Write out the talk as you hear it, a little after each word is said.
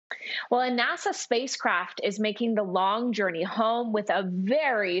Well, a NASA spacecraft is making the long journey home with a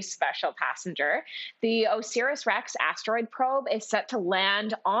very special passenger. The OSIRIS-REx asteroid probe is set to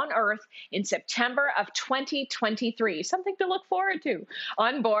land on Earth in September of 2023, something to look forward to.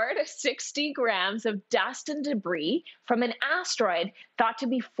 On board, 60 grams of dust and debris from an asteroid thought to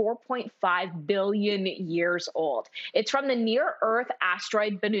be 4.5 billion years old. It's from the near-Earth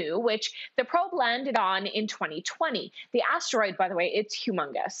asteroid Bennu, which the probe landed on in 2020. The asteroid, by the way, it's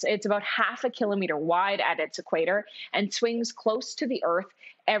humongous. It's about half a kilometer wide at its equator and swings close to the Earth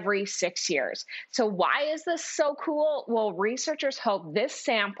every 6 years. So why is this so cool? Well, researchers hope this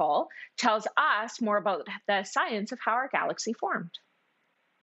sample tells us more about the science of how our galaxy formed.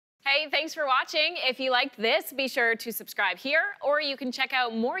 Hey, thanks for watching. If you liked this, be sure to subscribe here, or you can check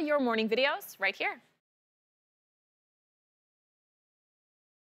out more Your Morning videos right here.